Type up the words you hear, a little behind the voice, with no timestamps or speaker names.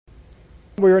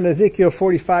We're in Ezekiel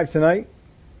 45 tonight.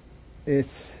 It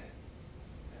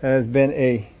has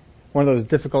been one of those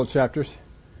difficult chapters.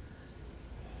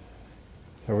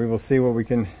 So we will see what we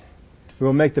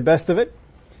will make the best of it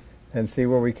and see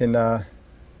what we can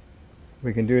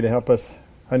do to help us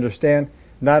understand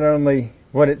not only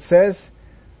what it says,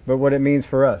 but what it means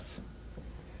for us.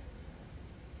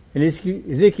 In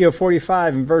Ezekiel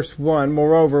 45 and verse 1,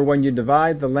 moreover, when you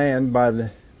divide the land by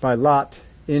lot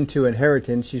into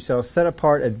inheritance, you shall set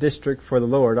apart a district for the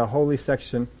Lord, a holy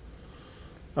section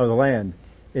of the land.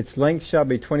 Its length shall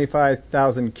be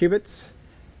 25,000 cubits,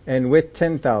 and width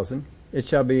 10,000. It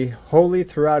shall be holy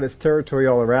throughout its territory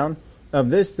all around.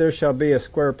 Of this there shall be a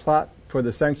square plot for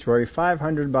the sanctuary,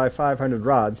 500 by 500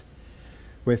 rods,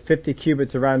 with 50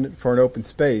 cubits around it for an open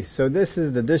space. So this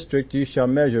is the district you shall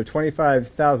measure,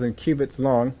 25,000 cubits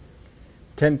long,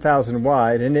 10,000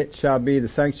 wide, and it shall be the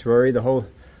sanctuary, the whole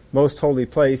most holy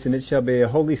place, and it shall be a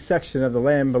holy section of the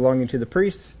land belonging to the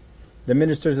priests, the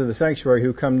ministers of the sanctuary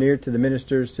who come near to the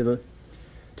ministers to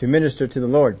minister to the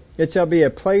Lord. It shall be a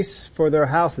place for their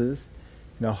houses,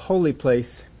 and a holy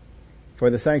place for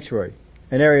the sanctuary.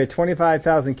 An area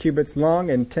 25,000 cubits long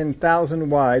and 10,000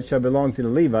 wide shall belong to the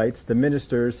Levites, the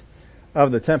ministers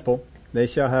of the temple. They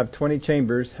shall have 20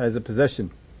 chambers as a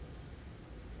possession.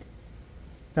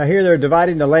 Now here they're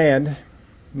dividing the land.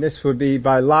 This would be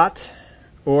by lot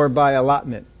or by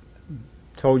allotment.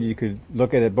 Told you could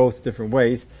look at it both different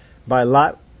ways. By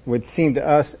lot would seem to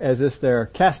us as if they're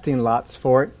casting lots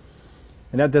for it.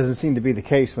 And that doesn't seem to be the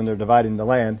case when they're dividing the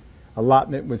land.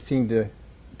 Allotment would seem to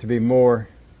be more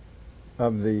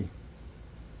of the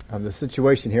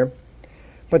situation here.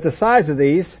 But the size of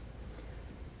these,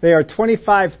 they are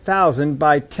 25,000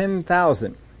 by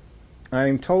 10,000. I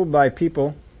am told by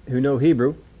people who know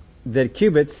Hebrew that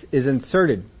cubits is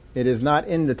inserted. It is not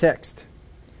in the text.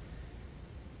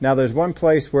 Now there's one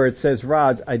place where it says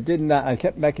rods. I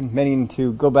kept meaning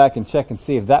to go back and check and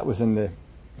see if that was in the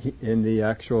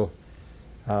actual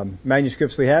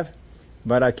manuscripts we have,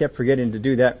 but I kept forgetting to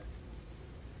do that.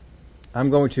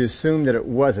 I'm going to assume that it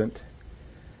wasn't,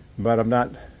 but I'm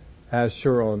not as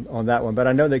sure on that one. But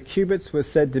I know that cubits was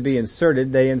said to be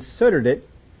inserted. They inserted it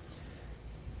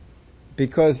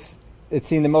because it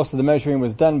seemed that most of the measuring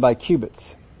was done by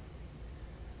cubits.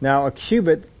 Now a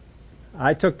cubit,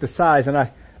 I took the size and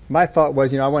my thought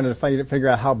was, I wanted to figure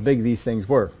out how big these things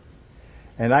were.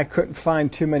 And I couldn't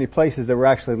find too many places that were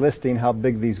actually listing how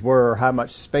big these were or how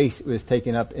much space it was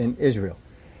taking up in Israel.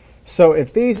 So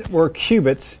if these were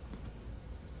cubits,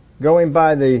 going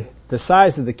by the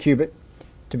size of the cubit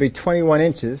to be 21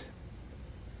 inches.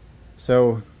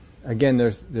 So again,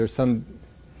 there's some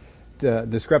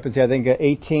discrepancy. I think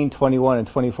 18, 21, and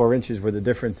 24 inches were the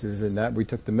differences in that. We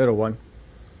took the middle one,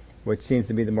 which seems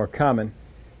to be the more common.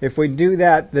 If we do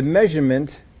that, the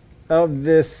measurement of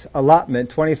this allotment,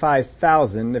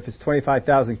 25,000, if it's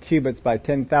 25,000 cubits by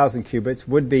 10,000 cubits,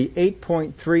 would be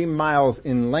 8.3 miles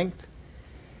in length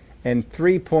and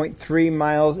 3.3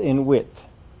 miles in width.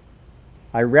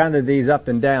 I rounded these up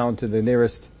and down to the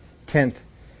nearest tenth,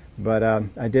 but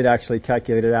I did actually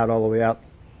calculate it out all the way out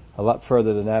a lot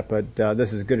further than that, but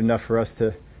this is good enough for us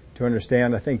to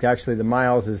understand. I think actually the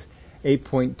miles is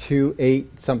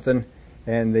 8.28 something,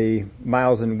 and the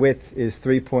miles in width is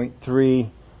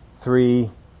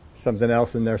 3.33 something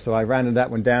else in there, so I rounded that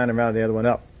one down and rounded the other one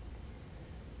up.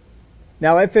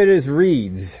 Now if it is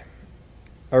reeds,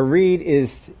 a reed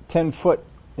is 10 foot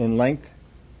in length,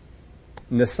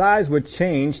 and the size would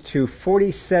change to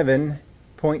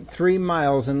 47.3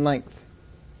 miles in length.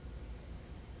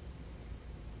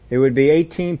 It would be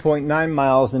 18.9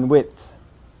 miles in width.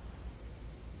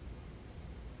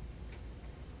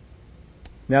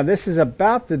 Now this is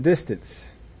about the distance.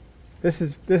 This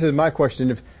is my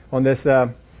question on this.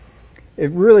 It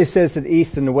really says to the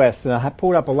east and the west. And I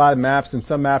pulled up a lot of maps, and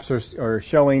some maps are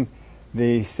showing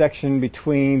the section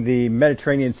between the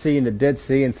Mediterranean Sea and the Dead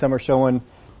Sea, and some are showing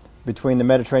between the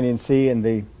Mediterranean Sea and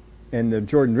the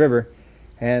Jordan River.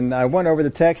 And I went over the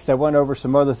text. I went over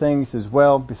some other things as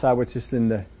well, besides what's just in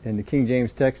the King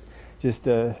James text. Just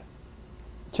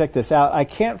check this out. I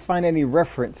can't find any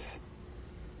reference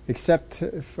except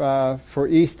for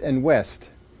east and west.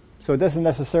 So it doesn't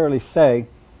necessarily say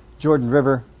Jordan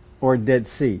River or Dead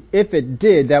Sea. If it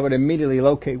did, that would immediately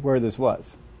locate where this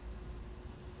was.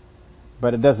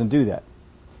 But it doesn't do that.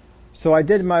 So I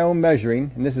did my own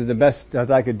measuring, and this is the best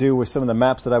as I could do with some of the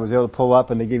maps that I was able to pull up,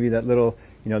 and they give you that little,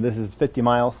 this is 50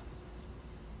 miles.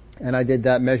 And I did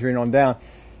that measuring on down.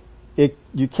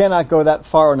 You cannot go that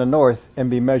far in the north and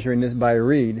be measuring this by a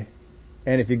reed.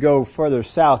 And if you go further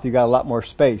south, you got a lot more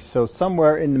space. So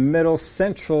somewhere in the middle,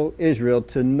 central Israel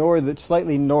to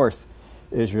slightly north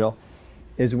Israel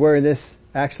is where this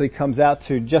actually comes out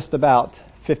to just about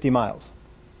 50 miles.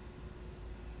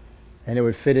 And it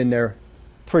would fit in there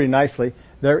pretty nicely.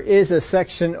 There is a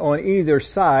section on either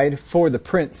side for the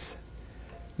prince.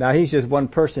 Now he's just one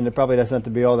person. It probably doesn't have to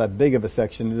be all that big of a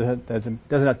section. It doesn't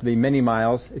have to be many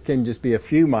miles. It can just be a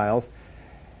few miles.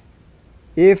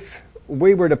 If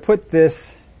we were to put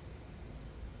this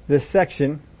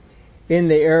section in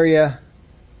the area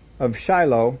of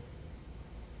Shiloh,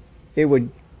 it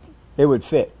would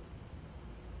fit.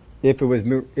 If it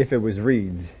was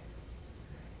reeds.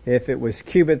 If it was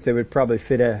cubits, it would probably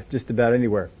fit just about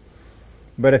anywhere.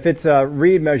 But if it's a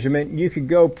reed measurement, you could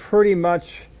go pretty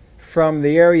much from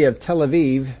the area of Tel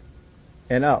Aviv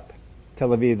and up. Tel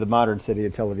Aviv, the modern city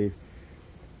of Tel Aviv,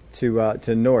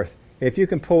 to north. If you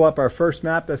can pull up our first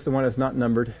map, that's the one that's not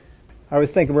numbered. I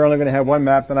was thinking we're only going to have one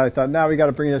map, and I thought, now we got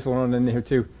to bring this one on in here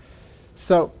too.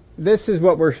 So this is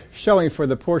what we're showing for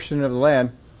the portion of the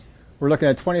land. We're looking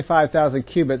at 25,000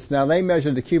 cubits. Now they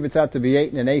measured the cubits out to be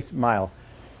 8 1/8 mile.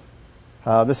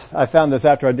 I found this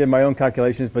after I did my own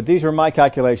calculations, but these were my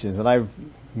calculations, and I've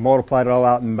multiplied it all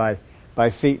out and by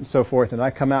feet and so forth, and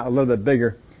I come out a little bit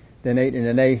bigger than 8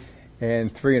 1/8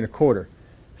 and 3 1/4.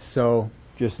 So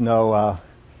just know,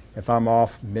 if I'm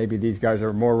off, maybe these guys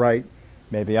are more right,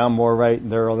 maybe I'm more right,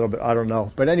 and they're a little bit, I don't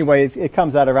know. But anyway, it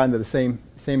comes out around to the same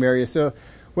area. So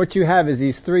what you have is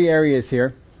these three areas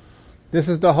here. This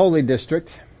is the Holy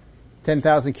District,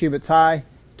 10,000 cubits high,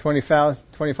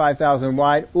 25,000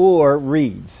 wide, or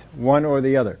reeds, one or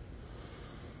the other.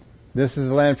 This is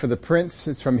the land for the prince.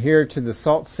 It's from here to the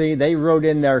Salt Sea. They wrote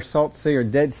in there Salt Sea or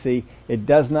Dead Sea. It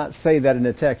does not say that in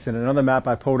the text. And another map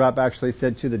I pulled up actually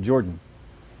said to the Jordan.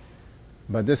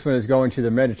 But this one is going to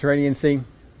the Mediterranean Sea.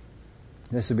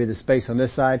 This would be the space on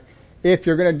this side. If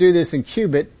you're going to do this in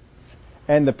cubits,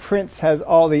 and the prince has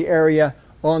all the area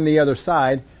on the other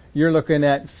side, you're looking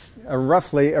at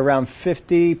roughly around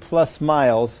 50 plus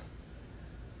miles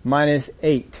minus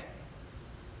 8.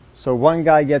 So one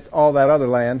guy gets all that other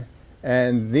land,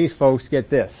 and these folks get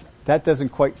this. That doesn't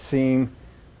quite seem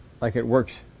like it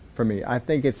works for me. I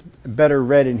think it's better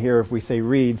read in here if we say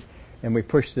reeds, and we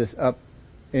push this up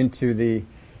into the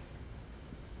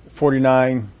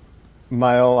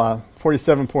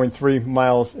 47.3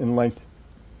 miles in length,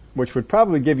 which would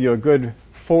probably give you a good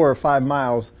 4 or 5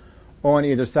 miles on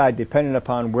either side, depending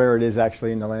upon where it is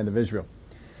actually in the land of Israel.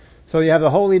 So you have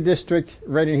the Holy District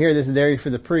right in here. This is the area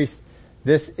for the priest.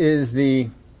 This is the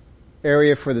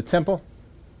area for the temple.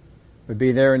 Would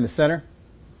be there in the center.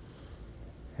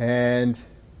 And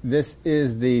this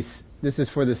is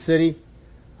for the city.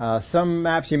 Some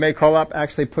maps you may call up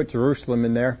actually put Jerusalem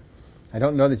in there. I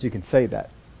don't know that you can say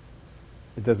that.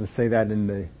 It doesn't say that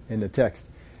in the text.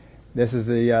 This is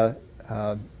the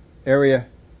area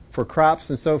for crops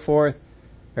and so forth,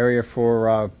 area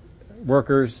for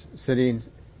workers, cities.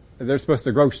 They're supposed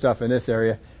to grow stuff in this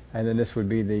area, and then this would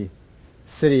be the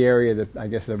city area that I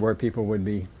guess where people would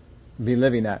be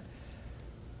living at.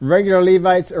 Regular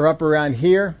Levites are up around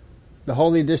here. The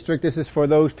Holy District, this is for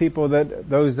those people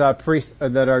those priests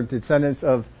that are descendants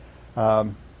of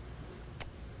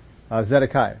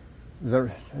Zedekiah.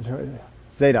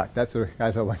 Zadok, that's what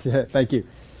guys are like. Yeah, thank you.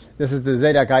 This is the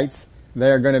Zadokites.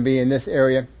 They are going to be in this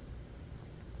area.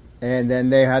 And then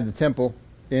they had the temple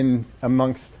in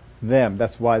amongst them.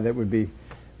 That's why that would be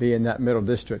in that middle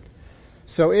district.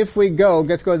 So if we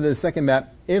let's go to the second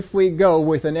map. If we go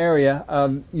with an area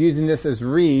of using this as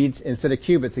reeds instead of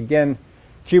cubits, again,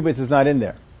 cubits is not in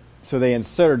there. So they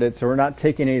inserted it, so we're not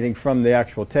taking anything from the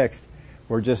actual text.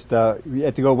 We're just, you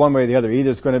have to go one way or the other. Either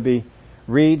it's going to be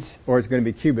reeds or it's going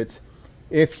to be cubits.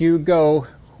 If you go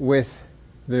with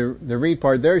the reed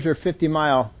part, there's your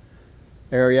 50-mile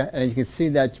area, and you can see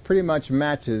that pretty much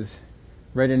matches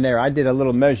right in there. I did a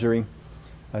little measuring.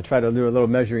 I tried to do a little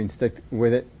measuring stick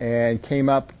with it and came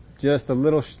up just a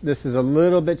little, this is a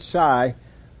little bit shy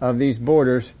of these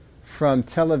borders from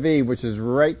Tel Aviv, which is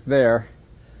right there.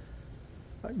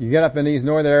 You get up in these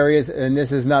northern areas and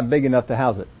this is not big enough to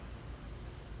house it.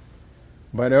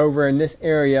 But over in this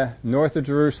area, north of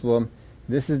Jerusalem,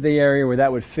 this is the area where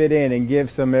that would fit in and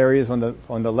give some areas on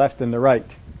the left and the right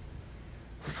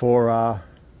for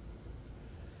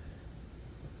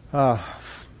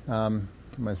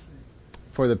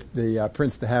the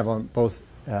prince to have on both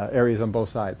areas on both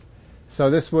sides. So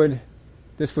this would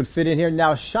fit in here.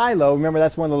 Now Shiloh, remember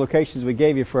that's one of the locations we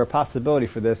gave you for a possibility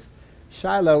for this.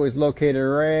 Shiloh is located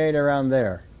right around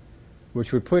there,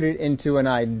 which would put it into an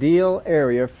ideal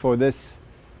area for this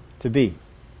to be.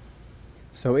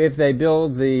 So if they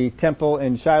build the temple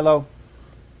in Shiloh,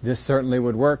 this certainly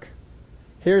would work.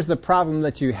 Here's the problem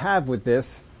that you have with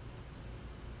this,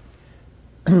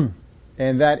 and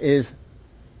that is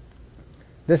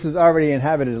This is already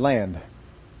inhabited land.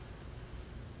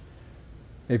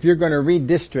 If you're going to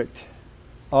redistrict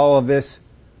all of this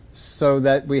so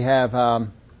that we have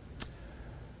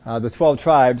the 12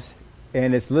 tribes,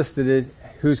 and it's listed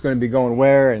who's going to be going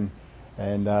where, and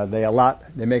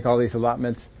they make all these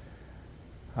allotments.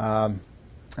 And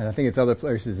I think it's other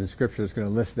places in Scripture that's going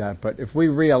to list that. But if we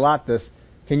re-allot this,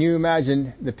 can you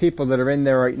imagine the people that are in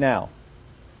there right now,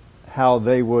 how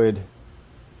they would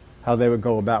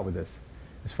go about with this,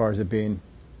 as far as it being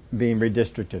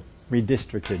redistricted.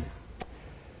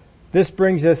 This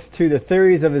brings us to the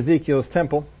theories of Ezekiel's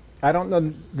temple. I don't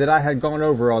know that I had gone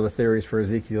over all the theories for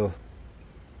Ezekiel's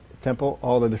temple,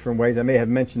 all the different ways. I may have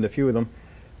mentioned a few of them,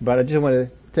 but I just want to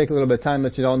take a little bit of time to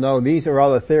let you all know these are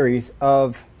all the theories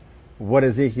of what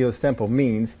Ezekiel's temple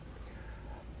means.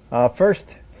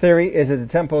 First theory is that the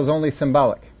temple is only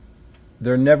symbolic.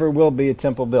 There never will be a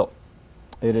temple built.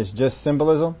 It is just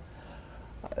symbolism.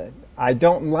 I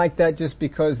don't like that just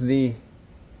because the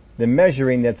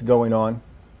measuring that's going on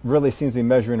really seems to be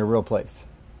measuring a real place.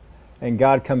 And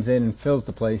God comes in and fills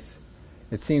the place.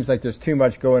 It seems like there's too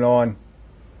much going on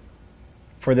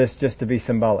for this just to be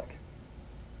symbolic.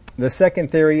 The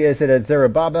second theory is that it's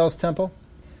Zerubbabel's temple,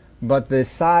 but the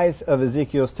size of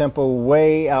Ezekiel's temple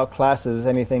way outclasses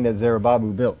anything that Zerubbabel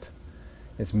built.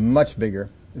 It's much bigger.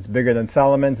 It's bigger than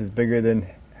Solomon's. It's bigger than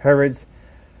Herod's.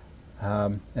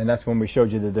 And that's when we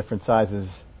showed you the different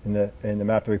sizes in the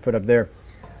map that we put up there.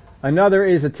 Another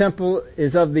is the temple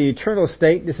is of the eternal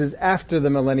state. This is after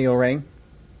the millennial reign,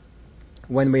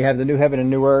 when we have the new heaven and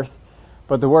new earth.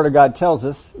 But the Word of God tells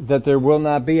us that there will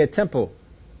not be a temple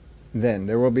then.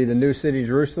 There will be the new city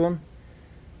Jerusalem,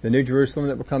 the new Jerusalem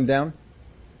that will come down,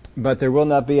 but there will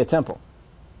not be a temple.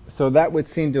 So that would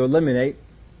seem to eliminate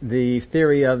the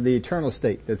theory of the eternal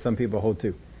state that some people hold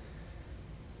to.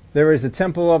 There is the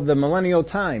temple of the millennial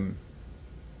time,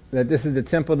 that this is the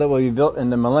temple that will be built in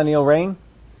the millennial reign.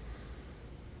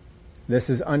 This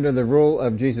is under the rule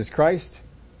of Jesus Christ.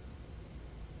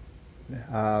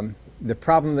 The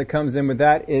problem that comes in with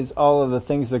that is all of the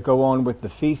things that go on with the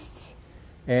feasts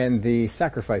and the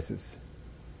sacrifices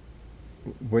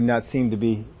would not seem to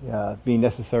be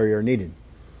necessary or needed.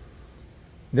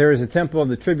 There is a temple of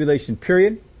the tribulation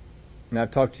period, and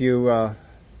I've talked to you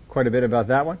quite a bit about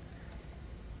that one.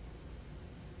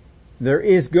 There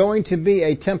is going to be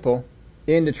a temple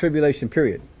in the tribulation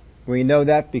period. We know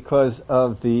that because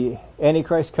of the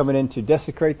Antichrist coming in to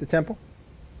desecrate the temple.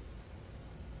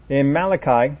 In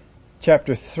Malachi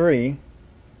chapter 3,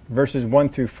 verses 1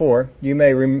 through 4, you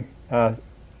may have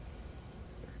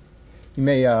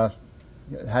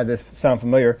this sound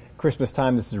familiar. Christmas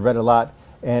time, this is read a lot.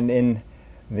 And in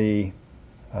the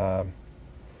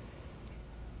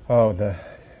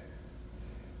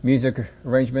music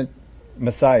arrangement,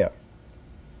 Messiah.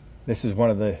 This is one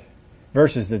of the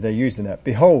verses that they used in that.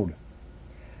 Behold,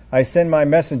 I send my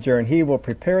messenger, and he will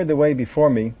prepare the way before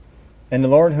me, and the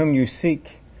Lord whom you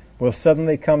seek will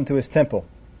suddenly come to his temple,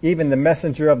 even the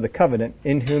messenger of the covenant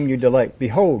in whom you delight.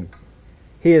 Behold,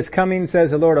 he is coming,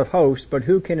 says the Lord of hosts, but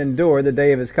who can endure the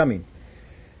day of his coming?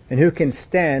 And who can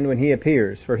stand when he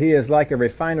appears? For he is like a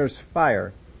refiner's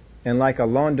fire, and like a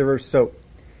launderer's soap.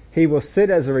 He will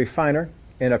sit as a refiner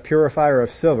and a purifier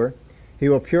of silver. He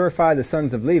will purify the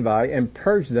sons of Levi and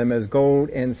purge them as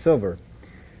gold and silver,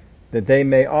 that they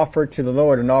may offer to the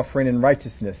Lord an offering in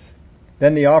righteousness.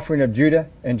 Then the offering of Judah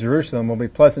and Jerusalem will be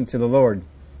pleasant to the Lord,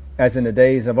 as in the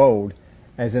days of old,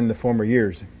 as in the former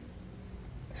years.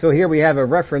 So here we have a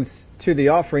reference to the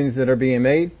offerings that are being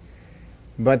made,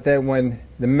 but that when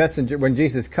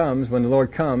Jesus comes, when the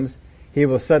Lord comes, he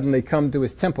will suddenly come to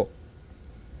his temple.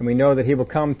 And we know that he will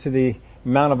come to the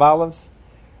Mount of Olives,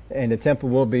 and the temple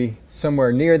will be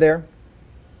somewhere near there.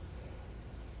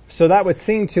 So that would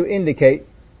seem to indicate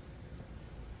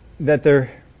that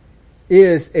there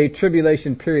is a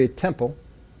tribulation period temple.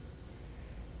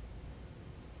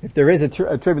 If there is a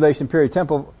tribulation period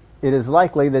temple, it is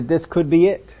likely that this could be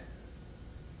it.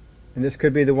 And this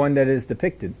could be the one that is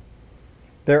depicted.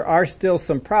 There are still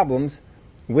some problems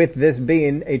with this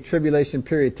being a tribulation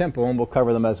period temple, and we'll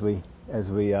cover them as we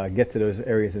get to those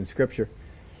areas in Scripture,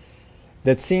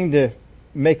 that seem to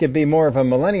make it be more of a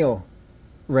millennial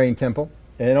reign temple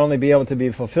and only be able to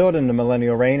be fulfilled in the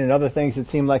millennial reign, and other things that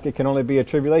seem like it can only be a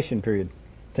tribulation period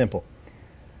temple.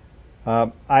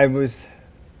 I was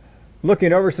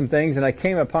looking over some things and I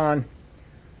came upon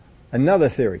another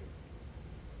theory.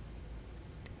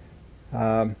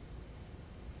 Actually,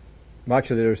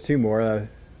 there's two more.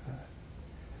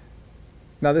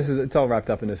 Now it's all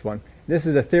wrapped up in this one. This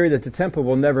is a theory that the temple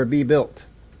will never be built.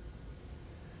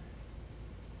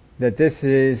 That this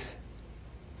is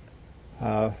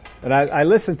And I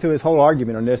listened to his whole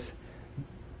argument on this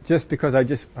just because I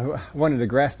wanted to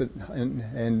grasp it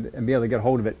and be able to get a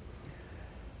hold of it.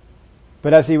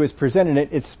 But as he was presenting it,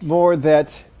 it's more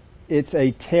that it's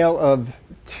a tale of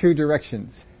two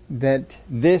directions. That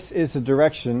this is the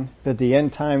direction that the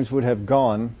end times would have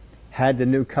gone had the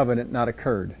new covenant not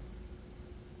occurred.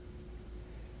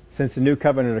 Since the new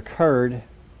covenant occurred,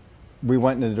 we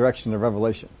went in the direction of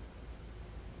Revelation.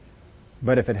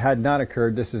 But if it had not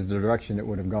occurred, this is the direction it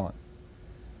would have gone.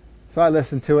 So I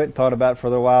listened to it, thought about it for a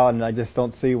little while, and I just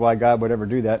don't see why God would ever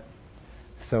do that.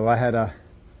 So I had a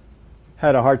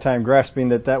hard time grasping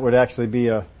that would actually be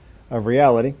a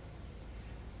reality.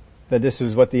 That this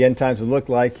was what the end times would look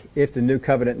like if the new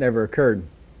covenant never occurred.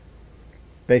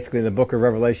 Basically, the book of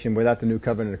Revelation without the new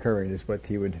covenant occurring is what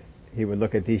he would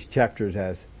look at these chapters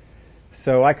as.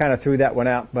 So I kind of threw that one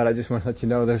out, but I just want to let you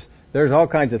know there's all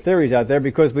kinds of theories out there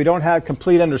because we don't have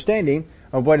complete understanding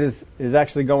of what is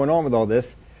actually going on with all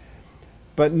this.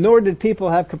 But nor did people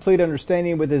have complete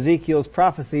understanding with Ezekiel's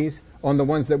prophecies on the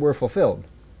ones that were fulfilled.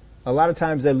 A lot of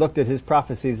times they looked at his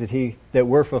prophecies that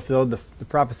were fulfilled, the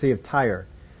prophecy of Tyre,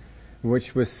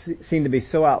 which was seen to be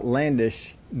so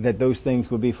outlandish that those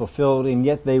things would be fulfilled, and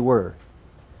yet they were.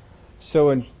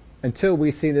 So until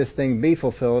we see this thing be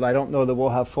fulfilled, I don't know that we'll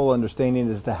have full understanding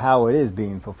as to how it is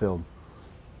being fulfilled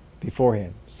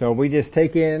beforehand. So we just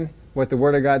take in what the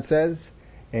Word of God says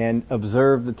and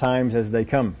observe the times as they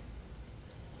come.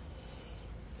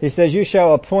 He says, you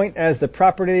shall appoint as the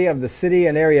property of the city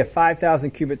an area 5,000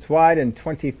 cubits wide and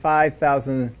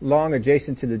 25,000 long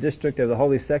adjacent to the district of the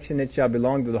holy section. It shall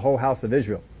belong to the whole house of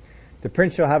Israel. The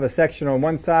prince shall have a section on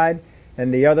one side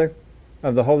and the other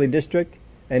of the holy district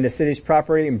and the city's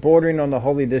property, and bordering on the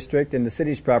holy district and the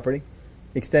city's property,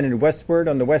 extended westward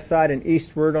on the west side and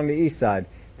eastward on the east side.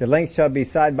 The length shall be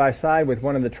side by side with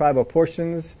one of the tribal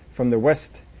portions from the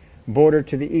west border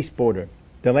to the east border.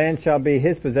 The land shall be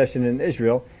his possession in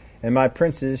Israel, and my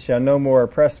princes shall no more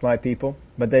oppress my people,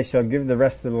 but they shall give the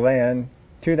rest of the land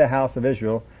to the house of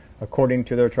Israel according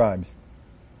to their tribes.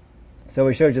 So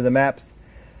he showed you the maps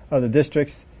of the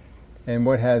districts and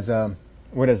what has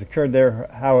occurred there,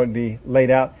 how it would be laid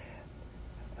out.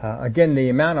 Again, the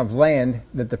amount of land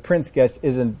that the prince gets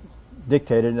isn't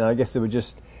dictated, and I guess it would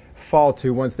just fall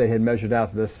to once they had measured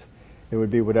out this. It would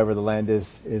be whatever the land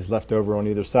is left over on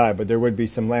either side, but there would be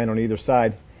some land on either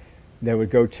side that would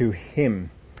go to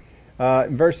him.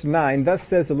 Verse 9, thus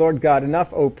says the Lord God,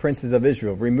 enough, O princes of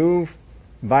Israel, remove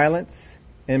violence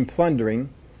and plundering,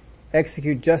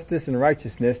 execute justice and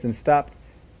righteousness, and stop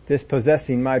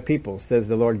dispossessing my people, says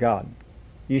the Lord God.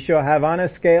 You shall have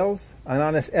honest scales, an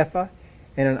honest ephah,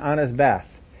 and an honest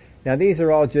bath. Now these are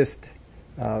all just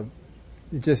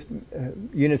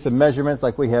units of measurements,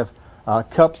 like we have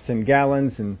cups and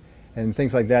gallons and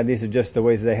things like that. These are just the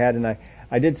ways they had, and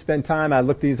I did spend time. I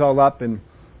looked these all up and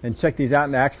checked these out,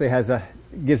 and it actually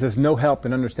gives us no help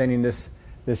in understanding this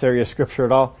area of scripture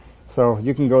at all. So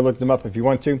you can go look them up if you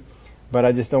want to, but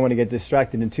I just don't want to get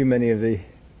distracted in too many of the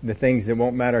things that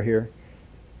won't matter here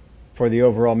for the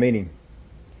overall meaning.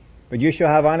 But you shall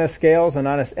have honest scales, an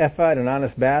honest ephah, and an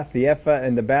honest bath. The ephah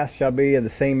and the bath shall be of the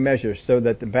same measure, so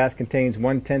that the bath contains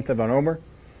 1/10 of an omer,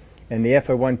 and the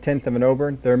ephah 1/10 of an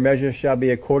omer. Their measure shall be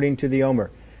according to the omer.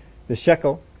 The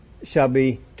shekel shall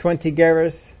be 20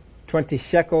 gerahs, 20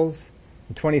 shekels,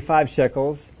 and 25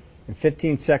 shekels, and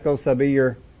 15 shekels shall be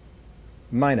your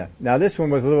mina. Now this one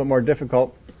was a little bit more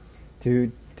difficult to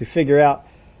figure out.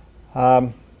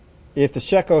 If the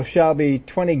shekel shall be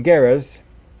 20 gerahs,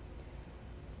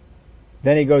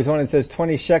 then he goes on and says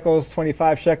 20 shekels,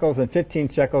 25 shekels, and 15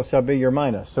 shekels shall be your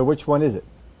mina. So which one is it?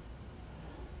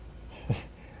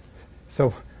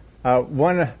 So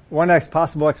one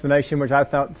possible explanation, which I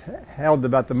thought held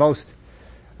about the most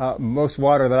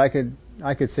water that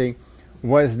I could see,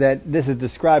 was that this is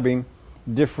describing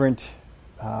different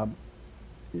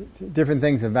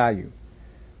things of value.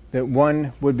 That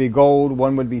one would be gold,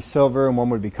 one would be silver, and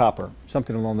one would be copper.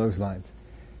 Something along those lines.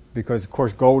 Because of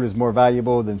course gold is more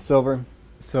valuable than silver.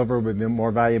 Silver would be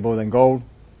more valuable than gold.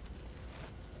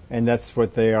 And that's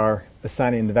what they are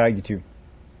assigning the value to.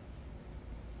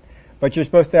 But you're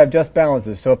supposed to have just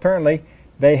balances. So apparently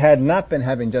they had not been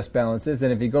having just balances.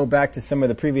 And if you go back to some of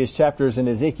the previous chapters in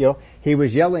Ezekiel, he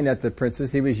was yelling at the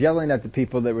princes, he was yelling at the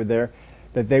people that were there,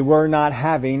 that they were not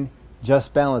having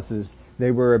just balances.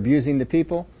 They were abusing the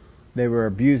people. They were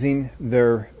abusing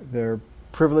their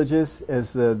privileges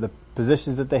as the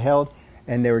positions that they held,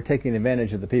 and they were taking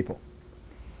advantage of the people.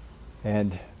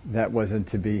 And that wasn't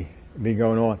to be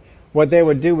going on. What they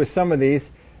would do with some of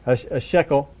these, a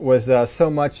shekel was so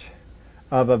much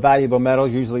of a valuable metal,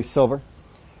 usually silver,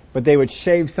 but they would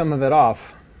shave some of it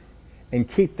off and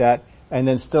keep that and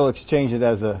then still exchange it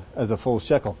as a full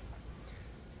shekel.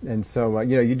 And so,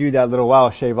 you do that a little while,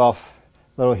 shave off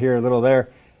a little here, a little there,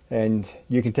 and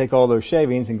you can take all those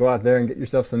shavings and go out there and get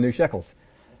yourself some new shekels.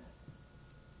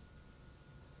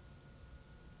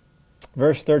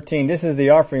 Verse 13, this is the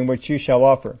offering which you shall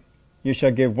offer. You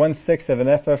shall give 1/6 of an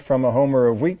ephah from a homer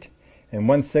of wheat, and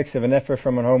 1/6 of an ephah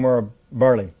from a homer of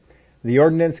barley. The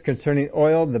ordinance concerning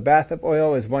oil, the bath of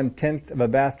oil, is 1/10 of a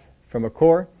bath from a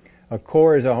kor. A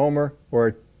kor is a homer,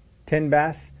 or 10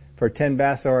 baths, for 10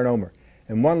 baths are an omer.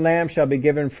 And 1 lamb shall be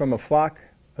given from a flock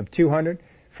of 200,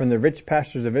 from the rich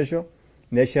pastures of Israel.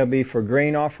 And they shall be for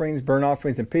grain offerings, burnt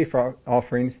offerings, and peace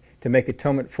offerings, to make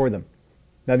atonement for them.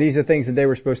 Now these are things that they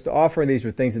were supposed to offer. These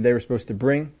are things that they were supposed to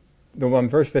bring.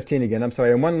 Verse 15 again, I'm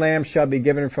sorry. And 1 lamb shall be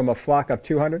given from a flock of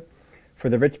 200. For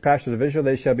the rich pastures of Israel,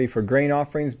 they shall be for grain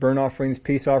offerings, burnt offerings,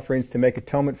 peace offerings, to make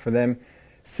atonement for them,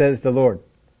 says the Lord.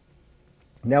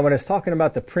 Now when it's talking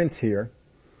about the prince here,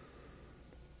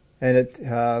 and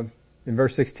in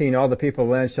verse 16, all the people of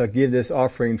the land shall give this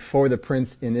offering for the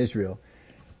prince in Israel.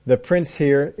 The prince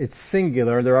here, it's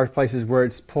singular. There are places where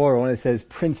it's plural and it says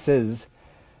princes.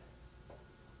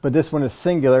 But this one is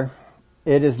singular.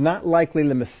 It is not likely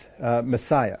the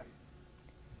Messiah.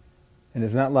 And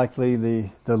it's not likely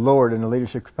the Lord in a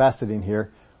leadership capacity in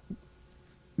here.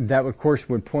 That, of course,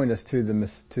 would point us to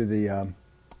the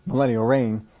millennial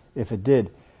reign if it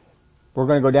did. We're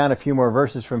going to go down a few more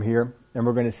verses from here, and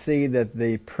we're going to see that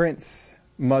the prince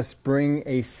must bring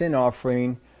a sin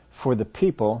offering for the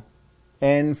people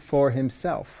and for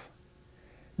himself.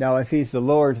 Now, if he's the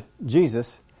Lord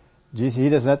Jesus, he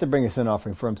doesn't have to bring a sin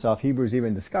offering for himself. Hebrews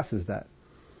even discusses that.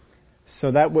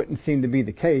 So that wouldn't seem to be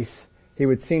the case. He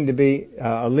would seem to be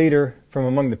a leader from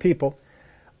among the people.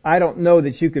 I don't know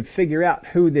that you could figure out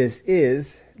who this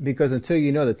is, because until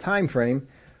you know the time frame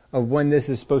of when this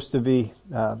is supposed to be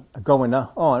going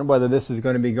on, whether this is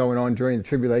going to be going on during the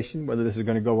tribulation, whether this is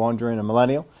going to go on during a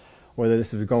millennial, whether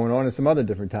this is going on at some other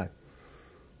different time.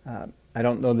 I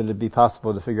don't know that it'd be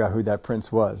possible to figure out who that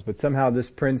prince was, but somehow this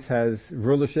prince has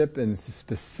rulership, and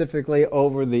specifically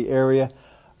over the area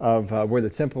of where the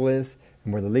temple is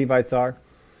and where the Levites are.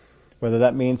 Whether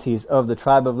that means he's of the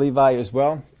tribe of Levi as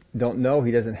well, don't know.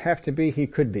 He doesn't have to be. He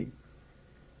could be.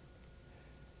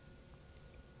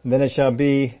 And then it shall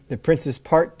be the prince's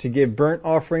part to give burnt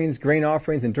offerings, grain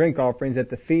offerings, and drink offerings at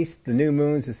the feasts, the new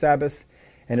moons, the Sabbaths,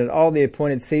 and at all the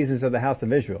appointed seasons of the house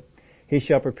of Israel. He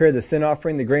shall prepare the sin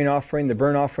offering, the grain offering, the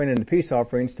burnt offering, and the peace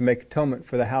offerings to make atonement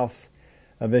for the house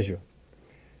of Israel.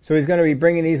 So he's going to be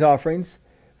bringing these offerings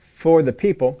for the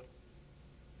people.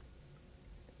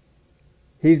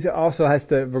 He also has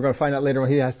to, we're going to find out later on,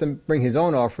 he has to bring his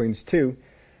own offerings too.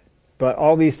 But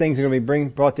all these things are going to be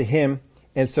brought to him.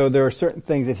 And so there are certain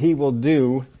things that he will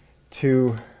do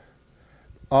to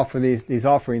offer these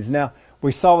offerings. Now,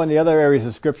 we saw in the other areas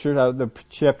of scripture, the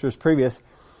chapters previous,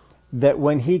 that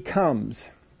when he comes,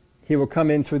 he will come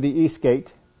in through the east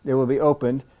gate. It will be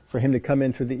opened for him to come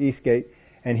in through the east gate,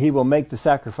 and he will make the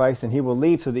sacrifice, and he will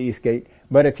leave through the east gate.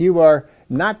 But if you are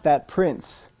not that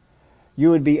prince, you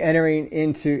would be entering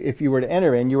into, if you were to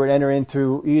enter in, you would enter in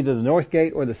through either the north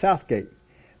gate or the south gate.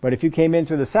 But if you came in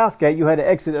through the south gate, you had to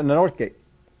exit in the north gate.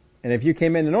 And if you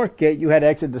came in the north gate, you had to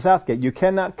exit the south gate. You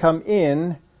cannot come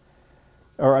in,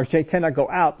 or you cannot go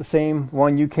out the same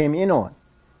one you came in on.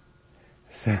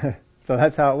 So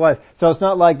that's how it was. So it's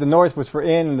not like the north was for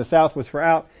in and the south was for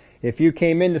out. If you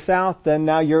came in the south, then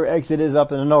now your exit is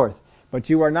up in the north. But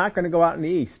you are not going to go out in the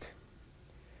east.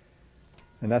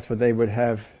 And that's what they would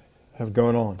have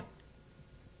going on.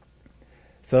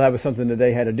 So that was something that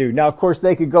they had to do. Now, of course,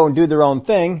 they could go and do their own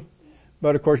thing,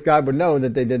 but of course God would know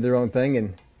that they did their own thing,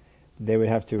 and they would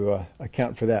have to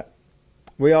account for that.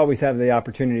 We always have the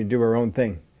opportunity to do our own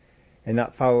thing and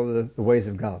not follow the ways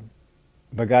of God.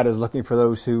 But God is looking for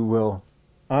those who will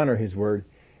honor His word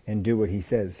and do what He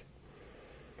says.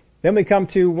 Then we come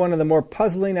to one of the more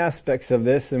puzzling aspects of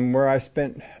this, and where I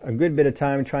spent a good bit of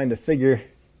time trying to figure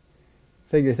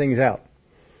things out.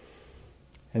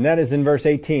 And that is in verse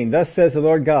 18. Thus says the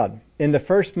Lord God, in the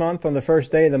first month, on the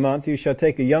first day of the month, you shall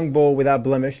take a young bull without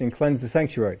blemish and cleanse the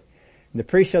sanctuary. And the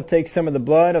priest shall take some of the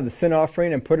blood of the sin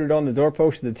offering and put it on the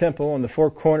doorpost of the temple, on the four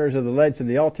corners of the ledge of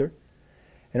the altar,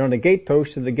 and on the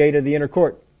gatepost of the gate of the inner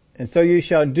court. And so you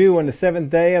shall do on the seventh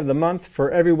day of the month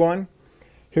for everyone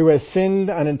who has sinned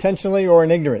unintentionally or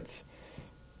in ignorance.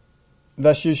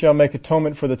 Thus you shall make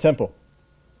atonement for the temple.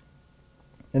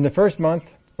 In the first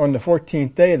month, on the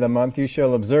 14th day of the month, you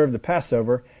shall observe the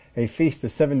Passover, a feast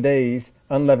of 7 days,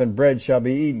 unleavened bread shall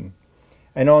be eaten.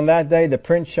 And on that day the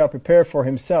prince shall prepare for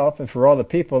himself and for all the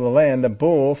people of the land a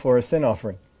bull for a sin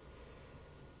offering.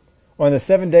 On the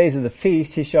 7 days of the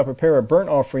feast he shall prepare a burnt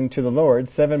offering to the Lord,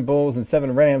 7 bulls and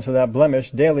 7 rams without blemish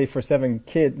daily for 7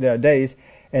 days,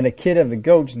 and a kid of the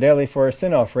goats daily for a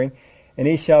sin offering. And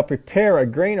he shall prepare a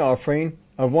grain offering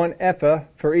of 1 ephah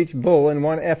for each bull and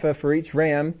 1 ephah for each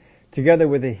ram, together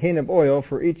with a hin of oil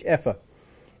for each ephah.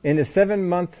 In the 7th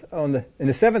month, on the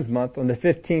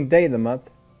 15th day of the month,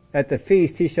 at the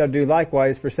feast he shall do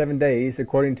likewise for 7 days,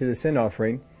 according to the sin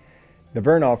offering, the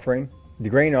burnt offering, the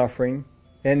grain offering,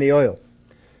 and the oil.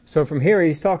 So from here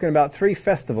he's talking about 3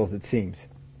 festivals, it seems.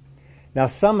 Now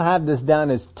some have this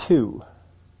down as 2,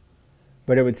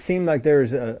 but it would seem like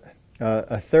there's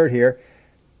a third here.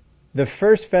 The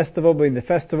first festival being the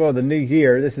festival of the new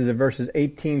year. This is in verses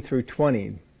 18 through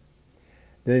 20.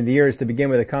 The year is to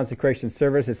begin with a consecration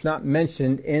service. It's not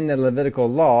mentioned in the Levitical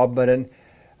law, but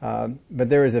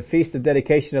there is a feast of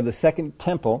dedication of the second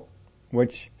temple,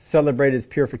 which celebrated its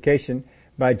purification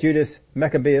by Judas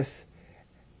Maccabeus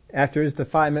after his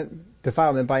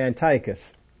defilement by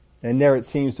Antiochus. And there it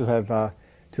seems to have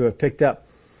picked up.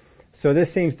 So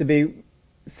this seems to be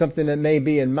something that may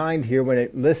be in mind here when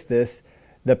it lists this.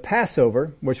 The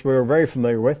Passover, which we're very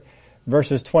familiar with,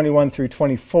 verses 21 through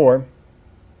 24.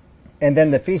 And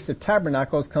then the Feast of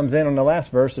Tabernacles comes in on the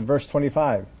last verse of verse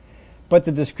 25. But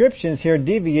the descriptions here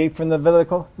deviate from the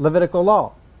Levitical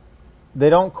law. They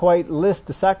don't quite list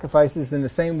the sacrifices in the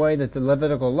same way that the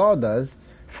Levitical law does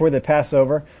for the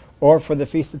Passover or for the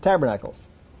Feast of Tabernacles.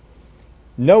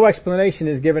 No explanation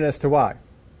is given as to why.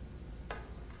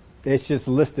 It's just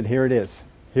listed. Here it is.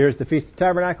 Here's the Feast of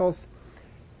Tabernacles.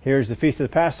 Here's the Feast of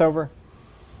the Passover.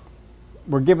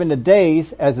 We're given the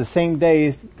days as the same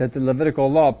days that the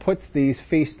Levitical law puts these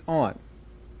feasts on.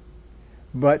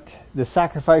 But the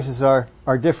sacrifices are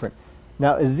different.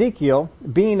 Now Ezekiel,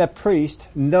 being a priest,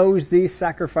 knows these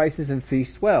sacrifices and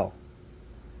feasts well.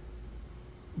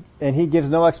 And he gives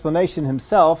no explanation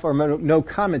himself or no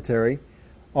commentary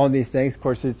on these things. Of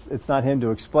course, it's not him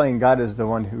to explain. God is the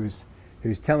one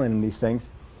who's telling him these things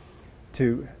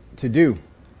to do.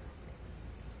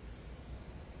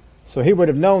 So he would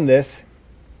have known this.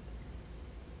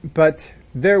 But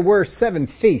there were 7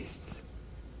 feasts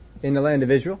in the land of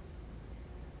Israel.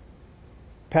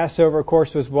 Passover, of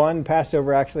course, was one.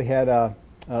 Passover actually had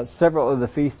several of the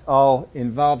feasts all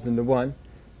involved into one.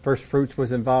 First fruits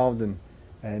was involved,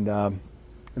 and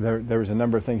there was a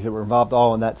number of things that were involved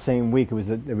all in that same week. It was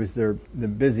the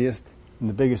busiest and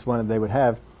the biggest one that they would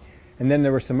have. And then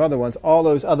there were some other ones. All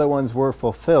those other ones were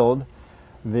fulfilled.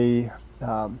 The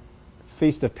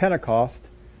Feast of Pentecost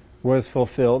was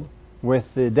fulfilled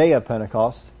with the day of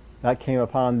Pentecost. That came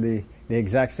upon the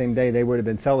exact same day they would have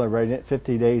been celebrating it,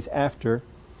 50 days after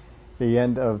the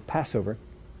end of Passover.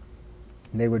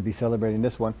 They would be celebrating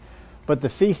this one. But the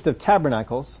Feast of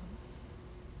Tabernacles,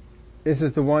 this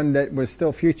is the one that was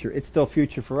still future. It's still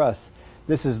future for us.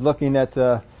 This is looking at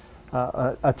a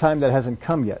time that hasn't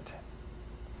come yet.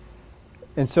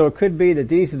 And so it could be that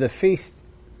these are the feasts,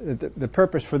 the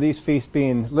purpose for these feasts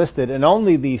being listed, and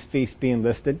only these feasts being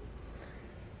listed,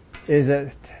 is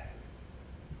that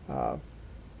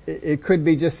it could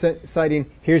be just citing,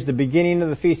 here's the beginning of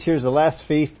the feast, here's the last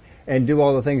feast, and do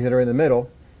all the things that are in the middle.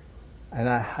 And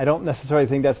I don't necessarily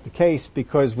think that's the case,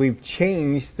 because we've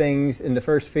changed things in the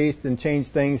first feast and changed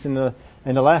things in the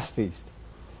last feast.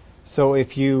 So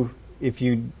if you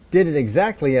did it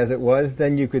exactly as it was,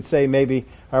 then you could say maybe,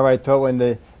 all right, throw in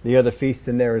the other feasts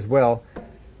in there as well.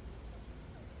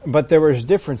 But there was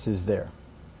differences there.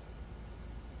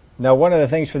 Now, one of the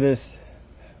things for this,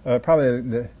 probably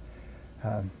the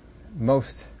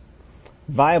most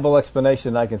viable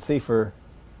explanation I can see for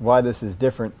why this is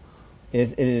different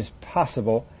is it is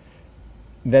possible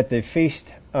that the Feast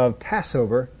of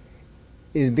Passover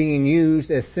is being used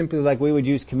as simply like we would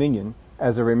use communion,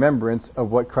 as a remembrance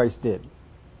of what Christ did.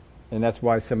 And that's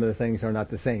why some of the things are not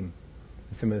the same.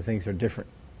 Some of the things are different.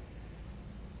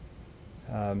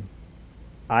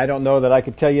 I don't know that I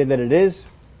could tell you that it is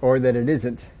or that it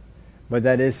isn't, but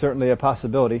that is certainly a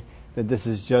possibility that this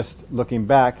is just looking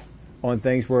back on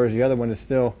things, whereas the other one is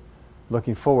still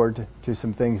looking forward to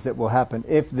some things that will happen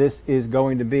if this is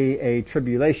going to be a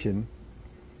tribulation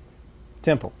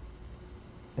temple.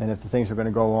 And if the things are going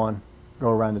to go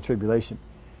around the tribulation.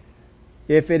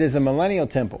 If it is a millennial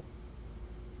temple,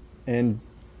 and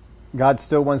God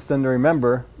still wants them to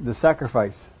remember the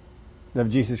sacrifice of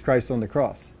Jesus Christ on the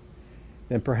cross,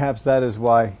 then perhaps that is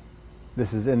why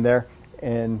this is in there,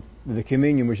 and the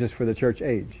communion was just for the church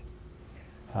age.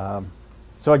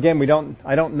 So again,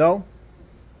 I don't know.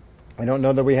 I don't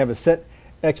know that we have a set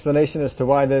explanation as to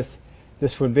why this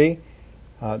would be.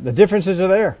 The differences are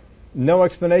there. No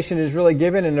explanation is really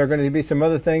given, and there are going to be some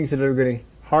other things that are going to be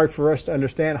hard for us to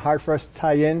understand, hard for us to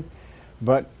tie in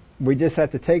But we just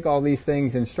have to take all these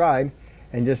things in stride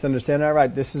and just understand, all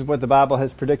right, this is what the Bible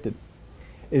has predicted.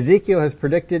 Ezekiel has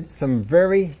predicted some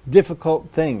very difficult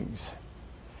things.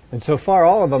 And so far,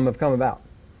 all of them have come about.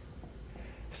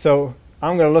 So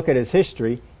I'm going to look at his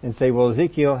history and say, well,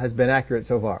 Ezekiel has been accurate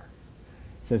so far.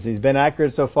 Since he's been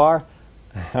accurate so far,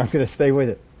 I'm going to stay with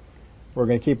it. We're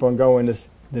going to keep on going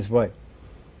this way.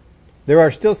 There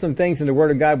are still some things in the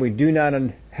Word of God we do not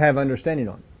have understanding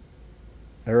on.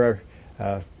 There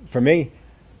are, for me,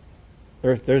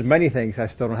 there's many things I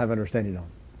still don't have understanding on.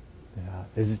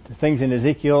 Things in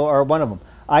Ezekiel are one of them.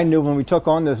 I knew when we took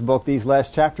on this book, these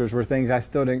last chapters were things I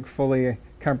still didn't fully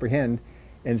comprehend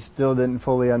and still didn't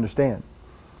fully understand.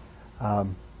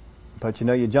 But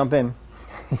you jump in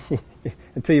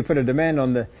until you put a demand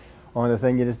on the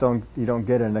thing, you don't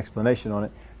get an explanation on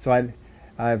it. So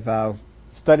I've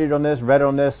studied on this, read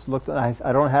on this, looked. I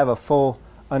don't have a full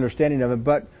understanding of it,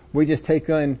 but we just take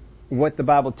on what the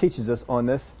Bible teaches us on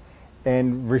this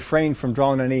and refrain from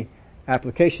drawing any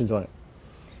applications on it.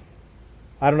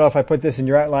 I don't know if I put this in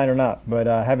your outline or not, but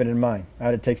have it in mind. I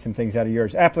had to take some things out of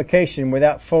yours. Application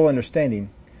without full understanding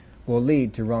will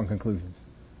lead to wrong conclusions.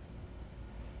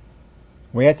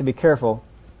 We have to be careful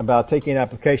about taking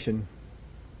application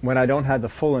when I don't have the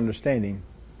full understanding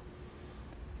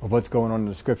of what's going on in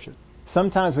the Scripture.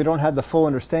 Sometimes we don't have the full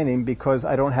understanding because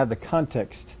I don't have the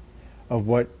context of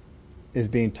what is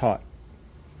being taught.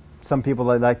 Some people,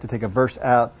 they like to take a verse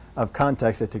out of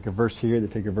context. They take a verse here, they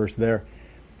take a verse there,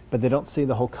 but they don't see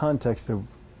the whole context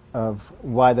of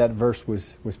why that verse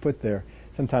was put there.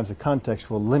 Sometimes the context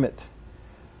will limit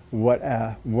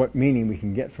what meaning we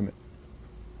can get from it.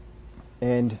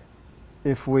 And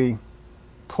if we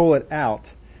pull it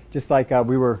out, just like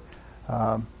we were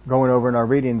going over in our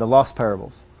reading the lost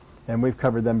parables, and we've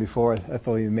covered them before. I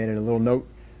thought you made a little note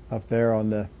up there on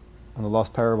the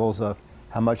lost parables of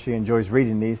how much he enjoys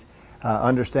reading these,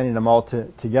 understanding them all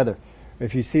together.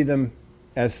 If you see them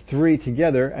as three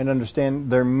together and understand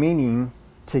their meaning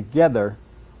together,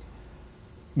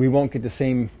 we won't get the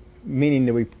same meaning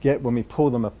that we get when we pull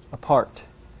them apart.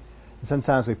 And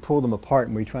sometimes we pull them apart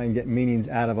and we try and get meanings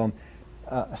out of them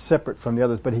separate from the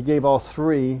others. But he gave all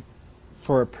three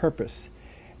for a purpose.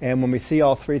 And when we see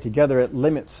all three together, it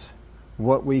limits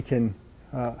what we can,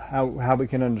 how we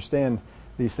can understand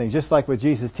these things. Just like with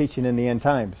Jesus' teaching in the end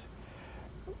times.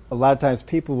 A lot of times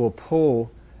people will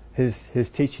pull his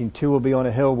teaching. Two will be on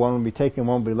a hill, one will be taken,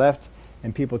 one will be left,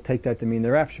 and people take that to mean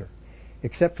the rapture.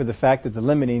 Except for the fact that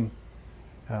one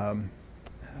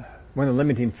of the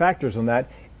limiting factors on that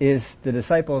is the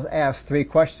disciples asked three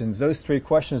questions. Those three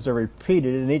questions are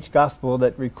repeated in each gospel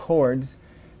that records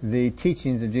the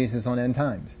teachings of Jesus on end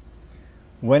times.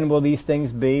 When will these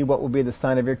things be? What will be the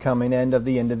sign of your coming and of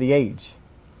the end of the age?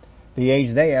 The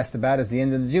age they asked about is the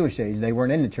end of the Jewish age. They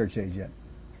weren't in the church age yet.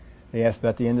 They asked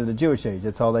about the end of the Jewish age.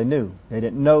 That's all they knew. They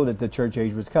didn't know that the church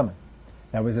age was coming.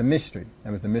 That was a mystery.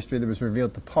 That was a mystery that was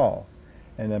revealed to Paul.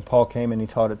 And then Paul came and he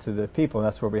taught it to the people. And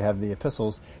that's where we have the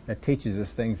epistles that teaches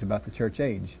us things about the church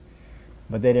age.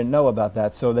 But they didn't know about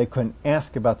that, so they couldn't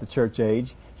ask about the church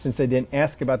age. Since they didn't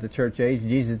ask about the church age,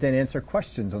 Jesus didn't answer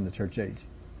questions on the church age.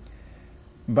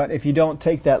 But if you don't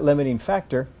take that limiting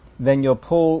factor, then you'll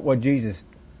pull what Jesus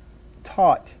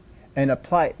taught and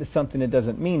apply it to something that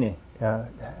doesn't mean it,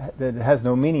 that it has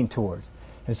no meaning towards.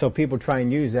 And so people try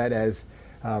and use that as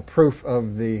proof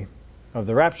of the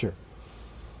rapture.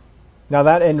 Now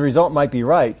that end result might be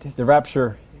right. The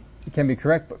rapture can be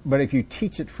correct, but if you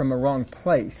teach it from a wrong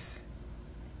place,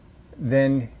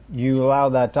 then you allow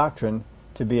that doctrine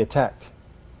to be attacked.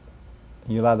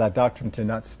 You allow that doctrine to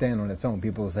not stand on its own.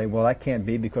 People will say, well, that can't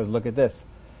be because look at this.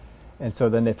 And so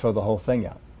then they throw the whole thing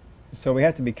out. So we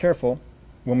have to be careful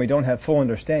when we don't have full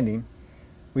understanding,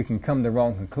 we can come to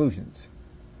wrong conclusions.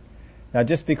 Now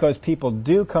just because people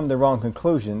do come to wrong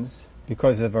conclusions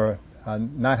because of our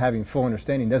not having full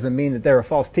understanding doesn't mean that they're a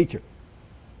false teacher.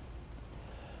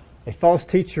 A false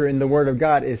teacher in the Word of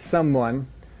God is someone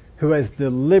who has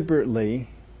deliberately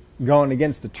gone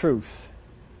against the truth,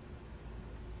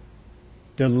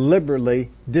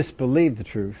 deliberately disbelieved the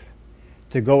truth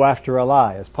to go after a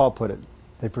lie, as Paul put it.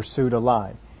 They pursued a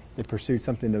lie. They pursued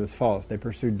something that was false. They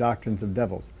pursued doctrines of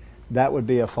devils. That would